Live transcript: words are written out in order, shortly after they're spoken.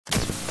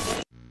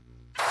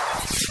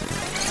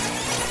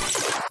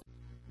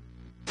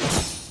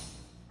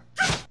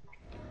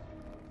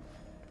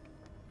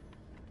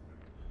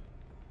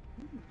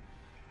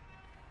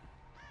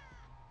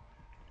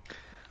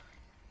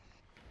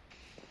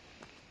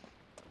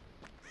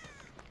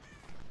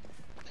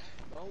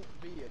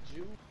Don't be a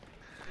Jew.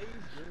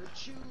 You're a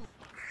Jew.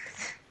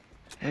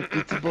 Hey,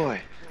 pizza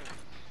boy.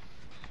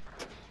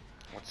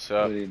 What's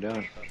up? What are you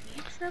doing?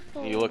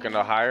 You looking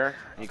to hire?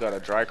 You got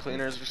a dry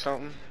cleaners or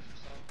something?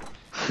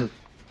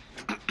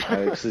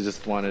 I actually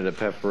just wanted a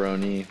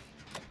pepperoni.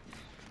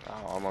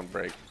 Oh, I'm on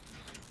break.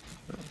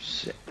 Oh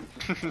shit.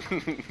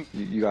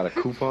 You got a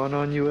coupon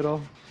on you at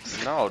all?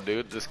 No,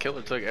 dude. This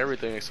killer took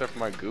everything except for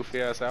my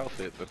goofy ass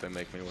outfit that they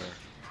make me wear.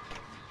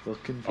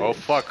 Fucking Oh bitch.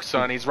 fuck,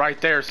 son. He's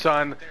right there,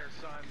 son.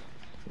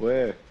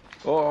 Where?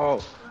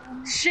 Oh.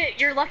 Shit,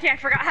 you're lucky I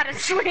forgot how to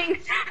swing.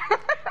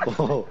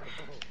 Oh.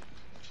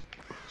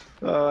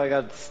 Oh, I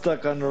got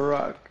stuck on the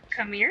rock.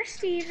 Come here,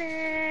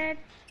 Steven.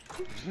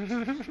 I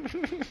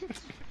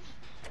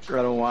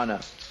don't wanna.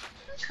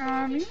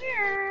 Come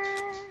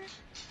here.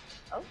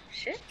 Oh,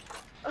 shit.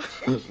 Oh,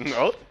 shit.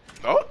 No.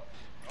 No.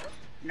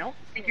 Nope.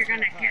 Think you're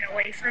gonna get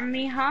away from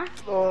me, huh?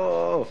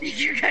 Oh. Think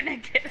you're gonna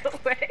get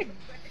away?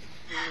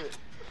 Whenever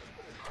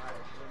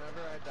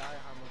I die,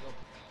 I'm gonna go.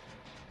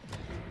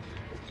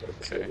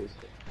 Okay.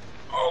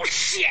 Oh,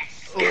 shit.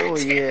 Oh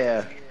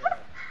yeah.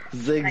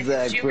 Zigzag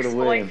Nice for the juice,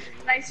 win. boy.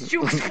 Nice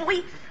juice,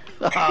 boy.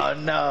 Oh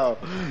no.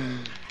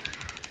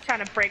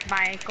 Trying to break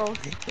my ankles.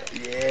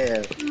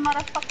 Yeah.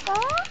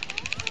 Motherfucker.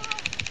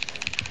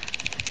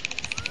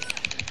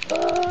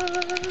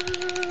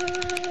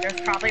 There's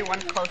probably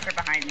one closer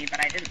behind me, but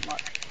I didn't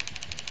look.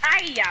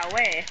 Ay-ya,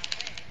 way.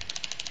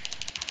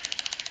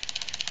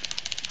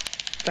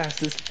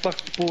 Fast as fuck,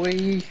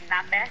 boy.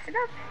 Not fast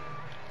enough.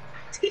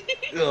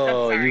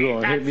 Oh, sorry, you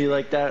gonna hit me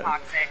like that?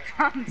 Toxic.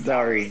 I'm That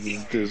sorry.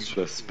 was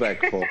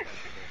disrespectful.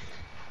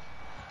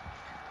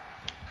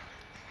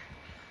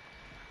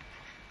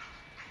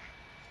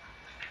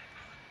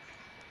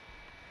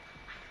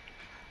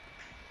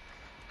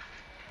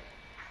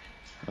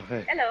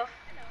 Okay. Hello.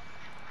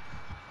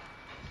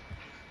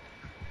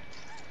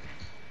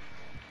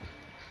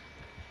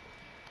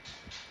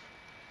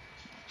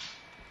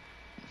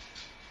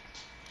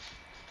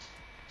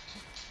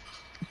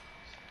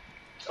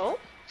 Oh.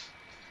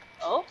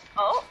 Oh,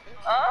 oh,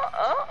 oh,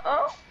 oh,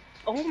 oh.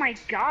 Oh my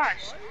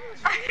gosh.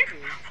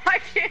 I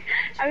can't.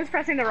 I was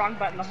pressing the wrong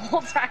button the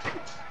whole time.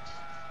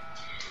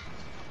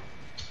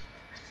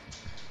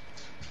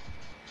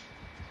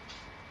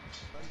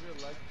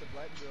 Diandra liked the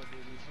black girl,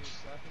 baby. She was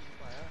slapping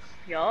my ass.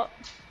 Yup.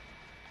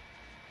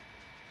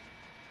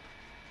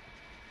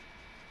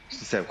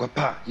 She said,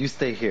 "Guapa, you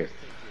stay here."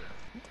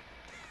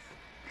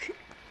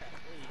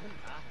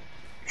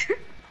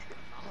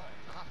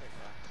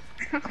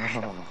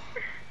 Oh.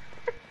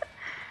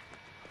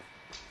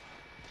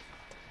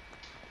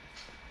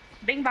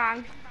 Bing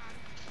bong.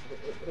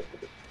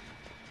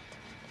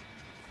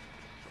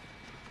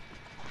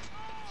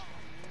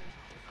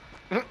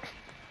 No,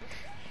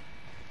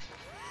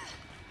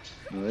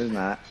 there's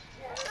not.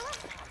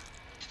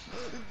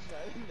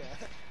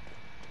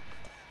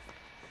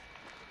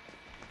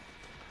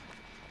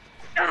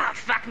 Ah,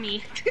 fuck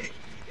me.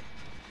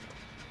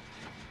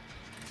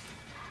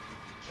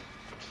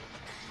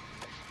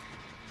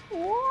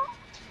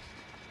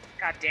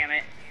 God damn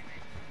it.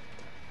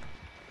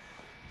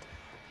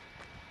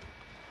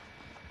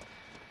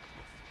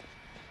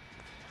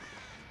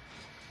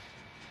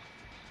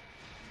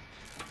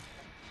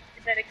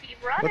 You better keep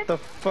running. What the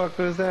fuck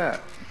was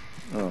that?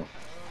 Oh.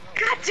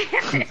 God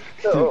damn it.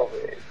 No.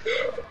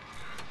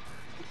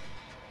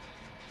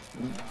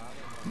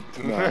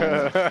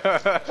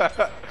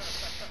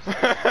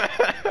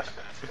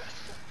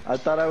 I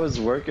thought I was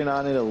working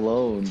on it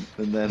alone,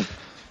 and then.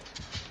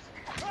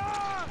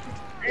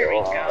 There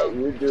we go.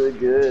 You're doing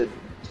good.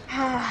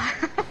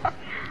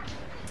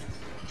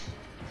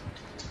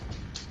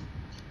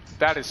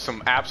 That is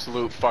some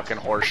absolute fucking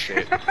horse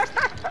shit.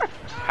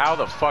 How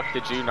the fuck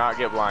did you not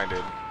get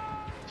blinded?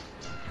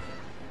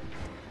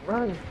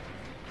 Run.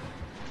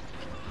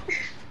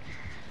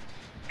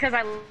 Because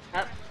I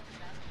up.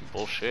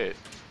 Bullshit.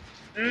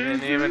 You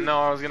didn't even know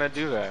I was gonna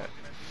do that.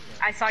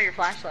 I saw your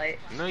flashlight.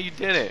 No, you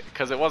didn't,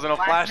 because it wasn't a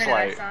Last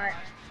minute flashlight.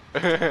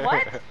 I saw it.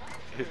 What?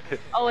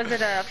 Oh, is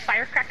it a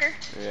firecracker?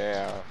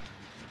 Yeah.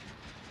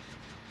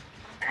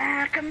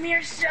 Ah, come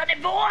here, sonny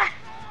boy.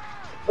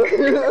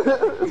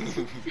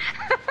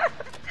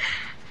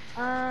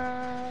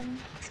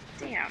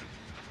 Damn.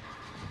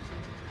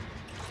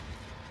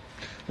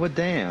 What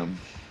damn?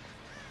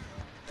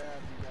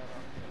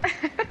 Can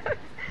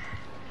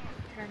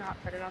I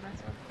not put it on this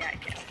one? Yeah, I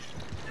can.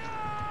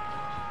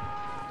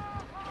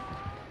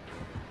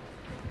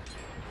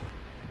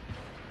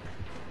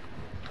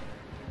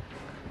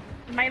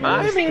 My little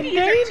I'm in thingies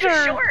are danger.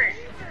 too short.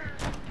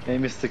 Hey,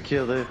 Mr.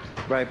 Killer,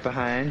 right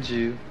behind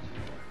you.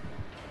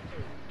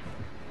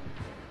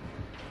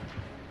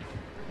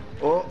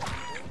 Oh.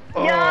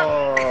 Oh,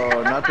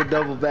 Yup. not the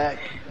double back.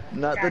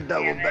 Not the God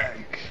double damn it.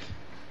 back.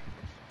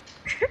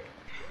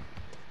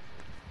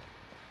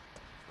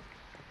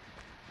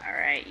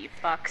 Alright, you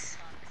fucks.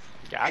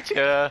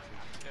 Gotcha.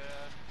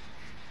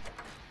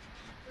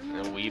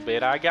 A wee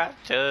bit I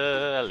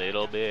gotcha, a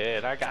little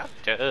bit I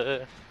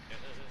gotcha.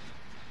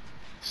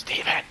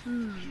 Steven,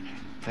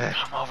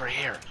 come over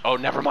here. Oh,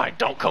 never mind.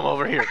 Don't come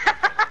over here.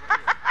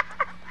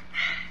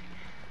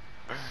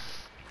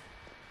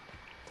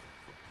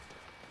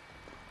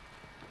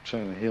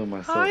 trying to heal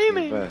myself. I'm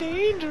real in fast.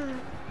 danger.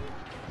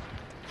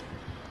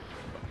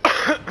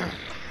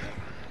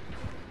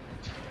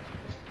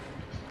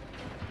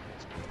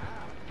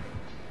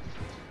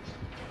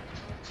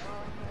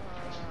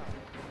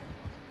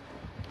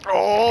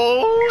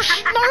 Oh,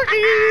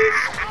 snarkies!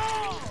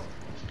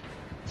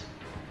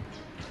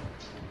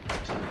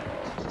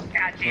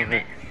 God damn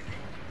it.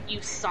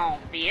 You son of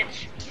a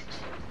bitch.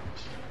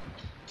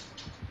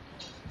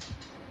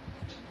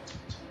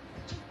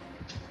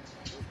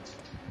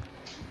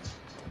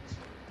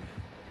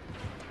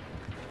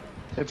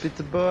 Hey,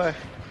 pizza boy.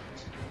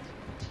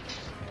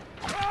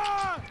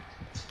 Damn.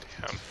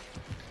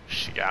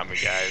 She got me,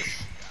 guys.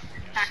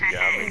 She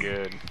got me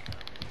good.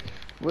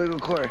 Wiggle,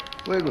 Corey.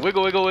 Wiggle.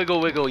 Wiggle, wiggle, wiggle,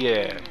 wiggle,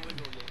 yeah.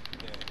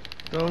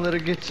 Don't let her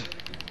get you.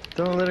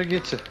 Don't let her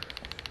get you.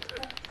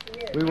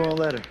 We won't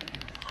let her.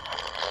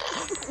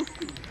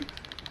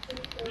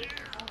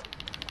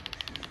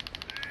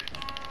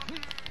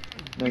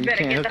 No, you better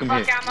can't get hook the him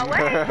fuck here. out of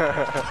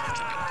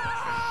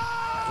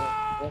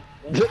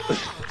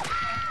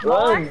my way.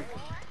 Run!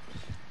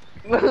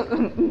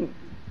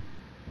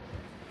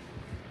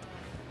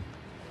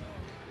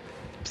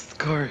 Psst,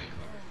 Corey.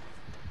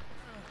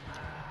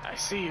 I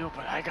see you,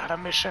 but I got a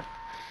mission.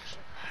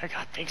 I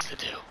got things to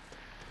do.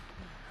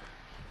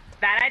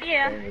 Bad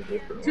idea.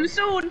 Too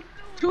soon.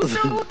 Too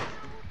soon.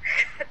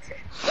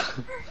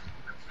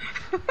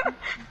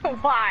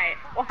 Why?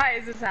 Why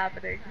is this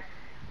happening?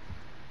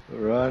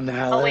 Run,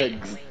 Oh wait.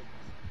 Alex.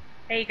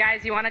 Hey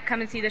guys, you want to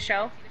come and see the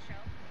show?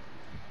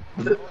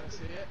 I wanna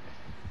see it.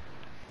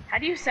 How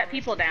do you set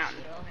people down?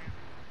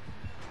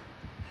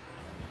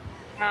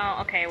 Oh,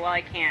 okay. Well,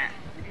 I can't.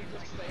 You can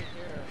just stay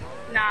here.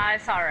 Nah,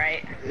 it's all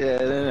right. Yeah,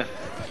 no.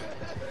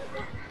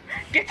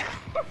 Get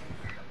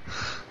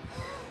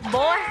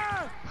boy.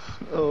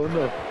 Oh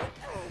no.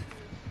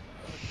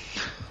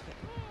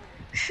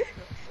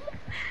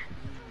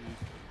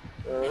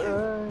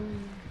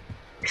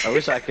 I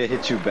wish I could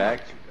hit you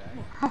back.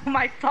 Oh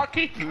my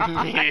fucking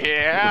god.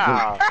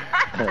 Yeah.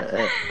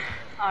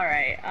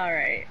 Alright,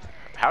 alright.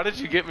 How did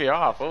you get me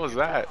off? What was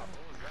that?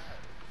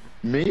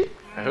 Me?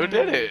 Who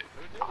did it?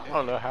 I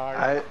don't know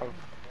how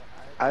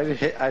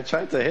I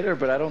tried to hit her,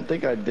 but I don't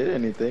think I did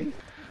anything.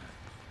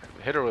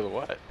 hit her with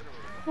what?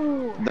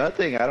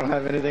 Nothing. I don't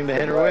have anything to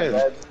hit her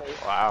with.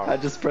 Wow. I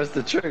just pressed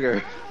the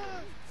trigger.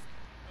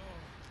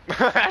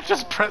 I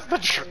just pressed the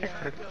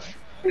trigger.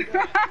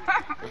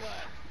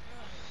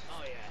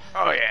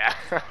 Oh yeah.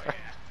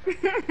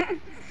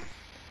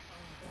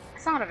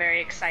 It's not a very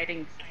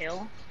exciting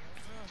kill.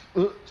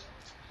 What?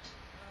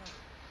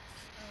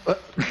 That was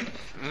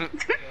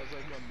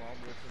like my mom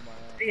whipping my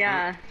ass.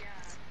 Yeah.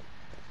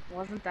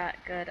 Wasn't that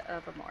good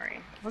of a Mori.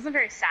 Wasn't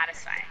very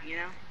satisfying, you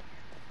know?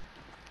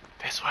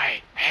 This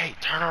way. Hey,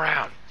 turn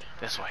around.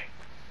 This way.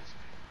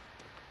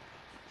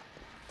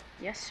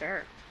 Yes,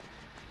 sir.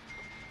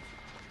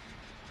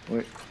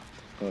 Wait.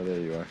 Oh, there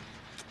you are.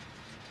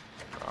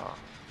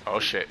 Oh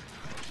shit.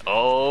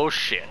 Oh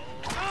shit.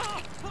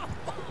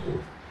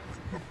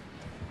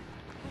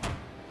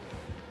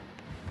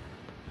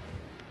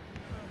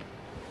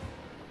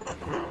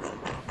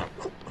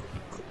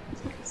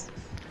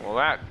 Well,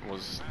 that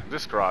was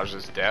this garage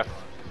is death.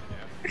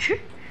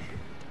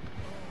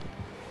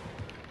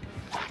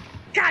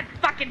 God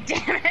fucking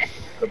damn it!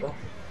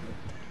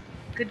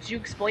 Good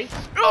jukes, boy.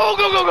 Oh,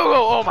 go, go, go,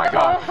 go! Oh my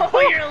god. Oh,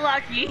 you're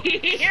lucky.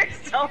 You're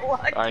so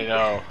lucky. I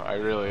know. I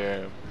really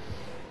am.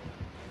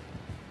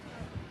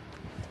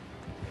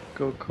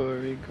 Go,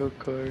 Corey. Go,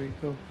 Corey.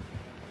 Go.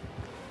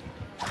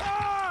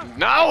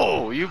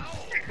 No, you.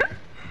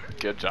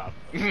 Good job.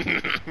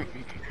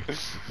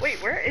 Wait,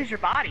 where is your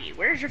body?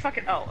 Where's your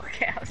fucking... Oh,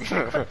 okay, I was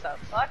like, what the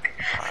fuck?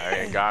 I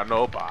ain't got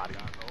no body.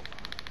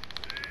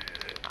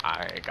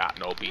 I ain't got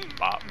no beat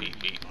bop, beat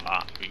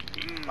bop,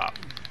 beat bop.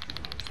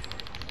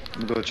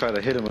 I'm gonna try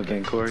to hit him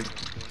again, Corey.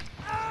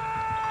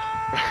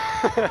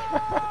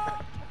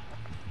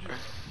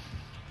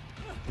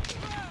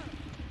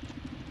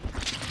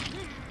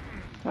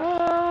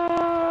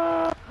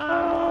 I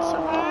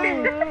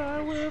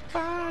will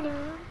find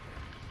him.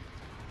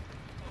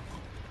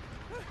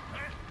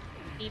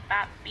 Beep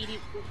bop, beady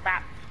boop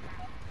bop.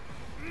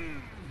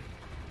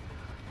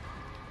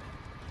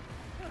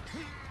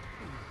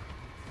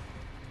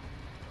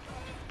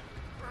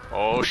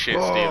 Oh shit,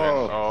 Oh.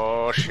 Steven.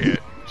 Oh shit.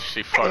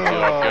 She fucked you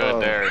up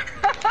good there.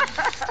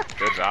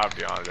 Good job,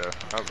 Diandra.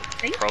 That was a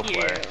Thank pro you.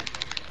 player.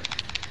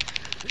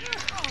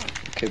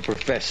 Okay,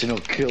 professional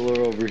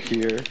killer over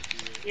here.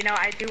 You know,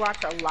 I do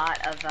watch a lot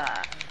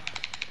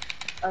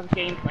of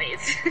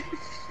gameplays.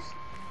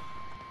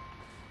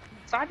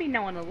 So I'd be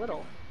knowing a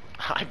little.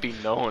 I'd be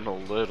knowing a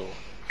little.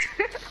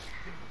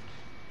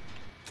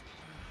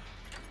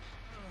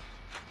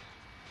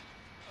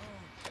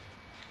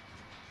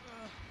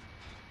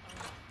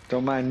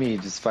 Don't mind me,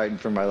 just fighting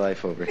for my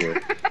life over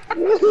here. I'm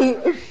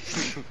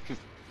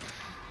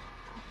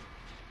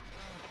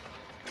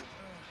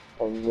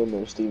in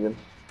there, Steven.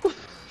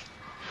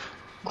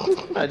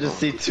 I just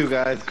see two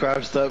guys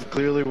crouched up,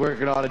 clearly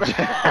working on a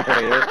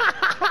generator.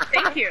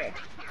 Thank you.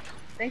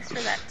 Thanks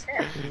for that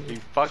tip. You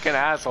fucking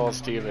asshole,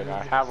 Steven.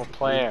 I have a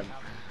plan.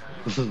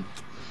 I'm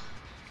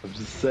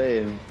just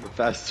saying, the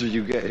faster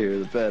you get here,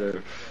 the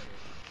better.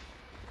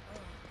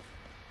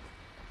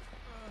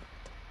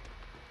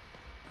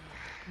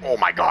 Oh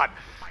my god!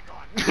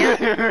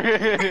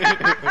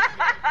 I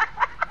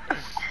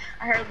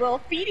heard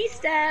little feety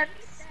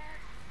steps.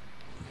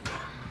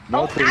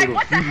 Not Oh the god, little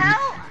what the feet.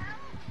 hell?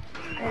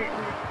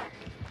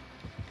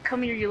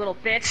 Come here, you little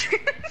bitch.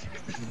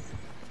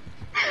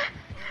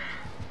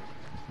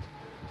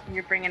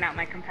 You're bringing out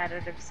my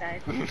competitive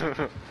side.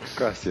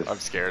 Gracias. I'm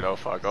scared. Oh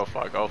fuck, oh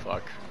fuck, oh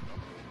fuck.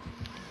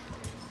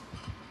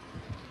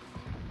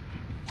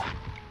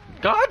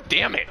 God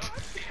damn it!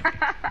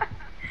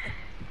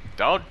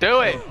 Don't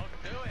do it!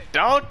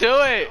 Don't do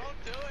it!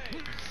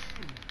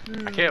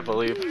 I can't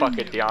believe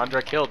fucking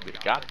Diandra killed me.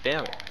 God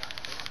damn it.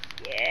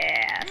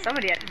 Yeah,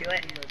 somebody had to do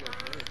it.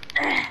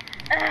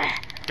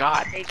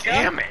 God There you go.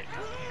 damn it.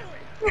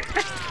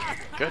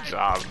 Good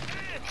job.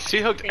 She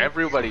hooked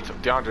everybody to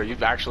Diandra.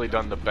 You've actually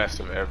done the best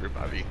of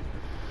everybody.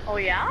 Oh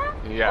yeah?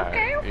 Yeah,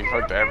 Okay, you've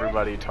hooked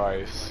everybody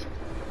twice.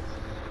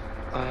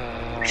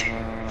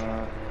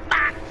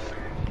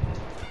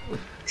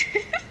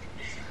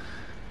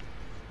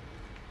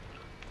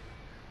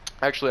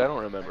 Actually, I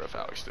don't remember if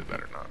Alex did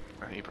that or not.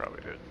 He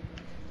probably did.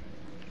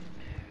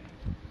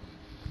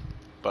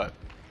 But,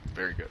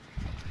 very good.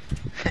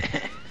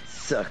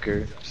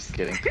 Sucker. Just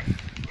kidding.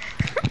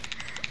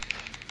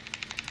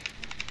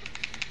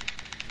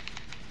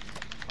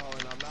 Oh,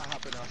 and I'm not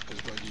hopping off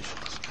because Buggy.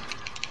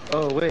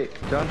 Oh, wait.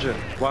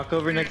 Diandra, walk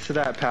over next to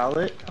that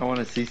pallet. I want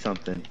to see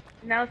something.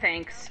 No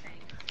thanks.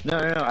 No,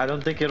 I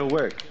don't think it'll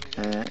work.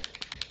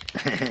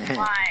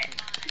 Why?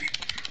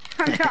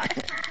 I'm not.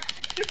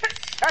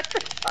 Shut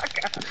the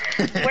fuck up.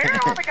 Where are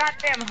all the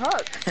goddamn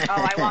hooks?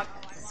 Oh, I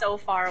walked so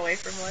far away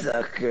from one.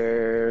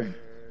 Sucker.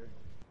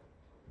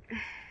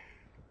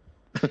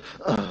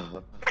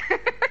 Oh.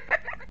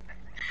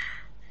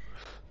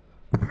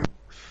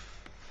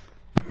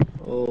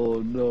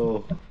 Oh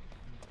no.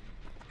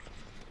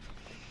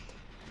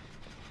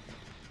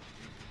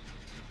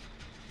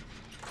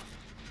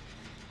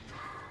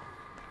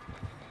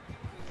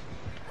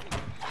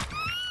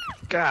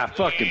 God,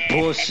 fucking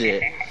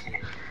bullshit.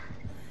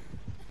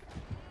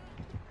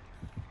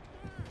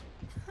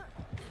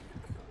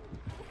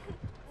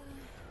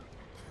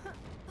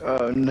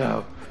 Oh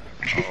no.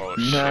 Oh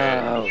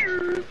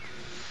No.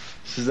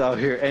 She's out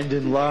here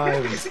ending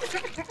lives.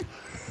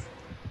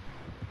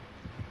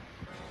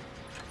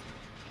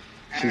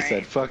 She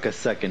said, fuck a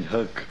second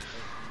hook.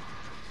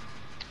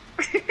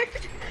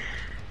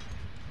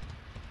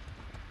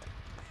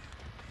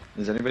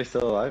 Is anybody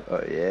still alive?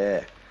 Oh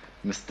yeah.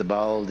 Mr.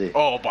 Baldy.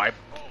 Oh my,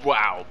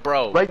 wow,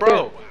 bro, Right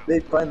bro. there.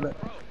 They find the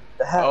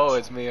hatch Oh,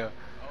 it's Mia.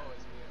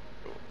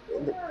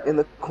 in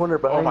the corner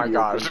behind Oh my you.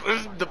 gosh,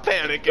 the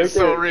panic Right is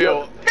so there,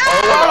 real.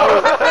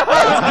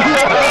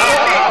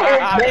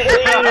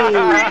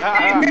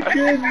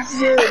 Good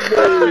shit,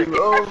 babe.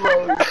 Oh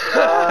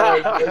my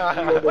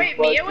god. Wait,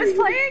 Mia was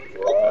playing?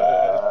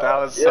 That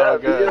was so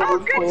good. Mia Oh,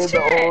 was good playing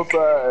shit. the whole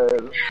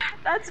time.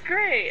 That's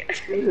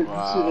great. Good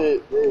Wow.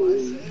 shit,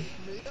 babe.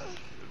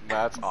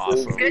 That's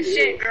awesome. Good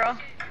shit, girl.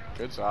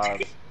 Good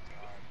job.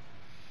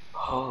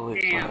 Holy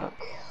Damn. fuck.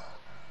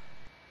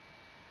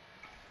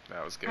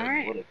 That was good.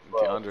 Alright.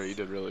 Diandra, you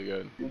did really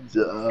good. Good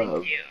job.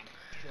 Thank you.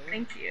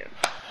 Thank you.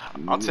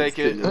 I'll take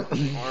it. Or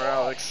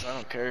Alex, I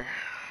don't care.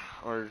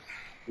 Or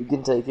You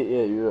can take it.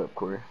 Yeah, you're up,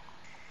 Corey.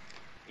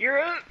 You're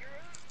up.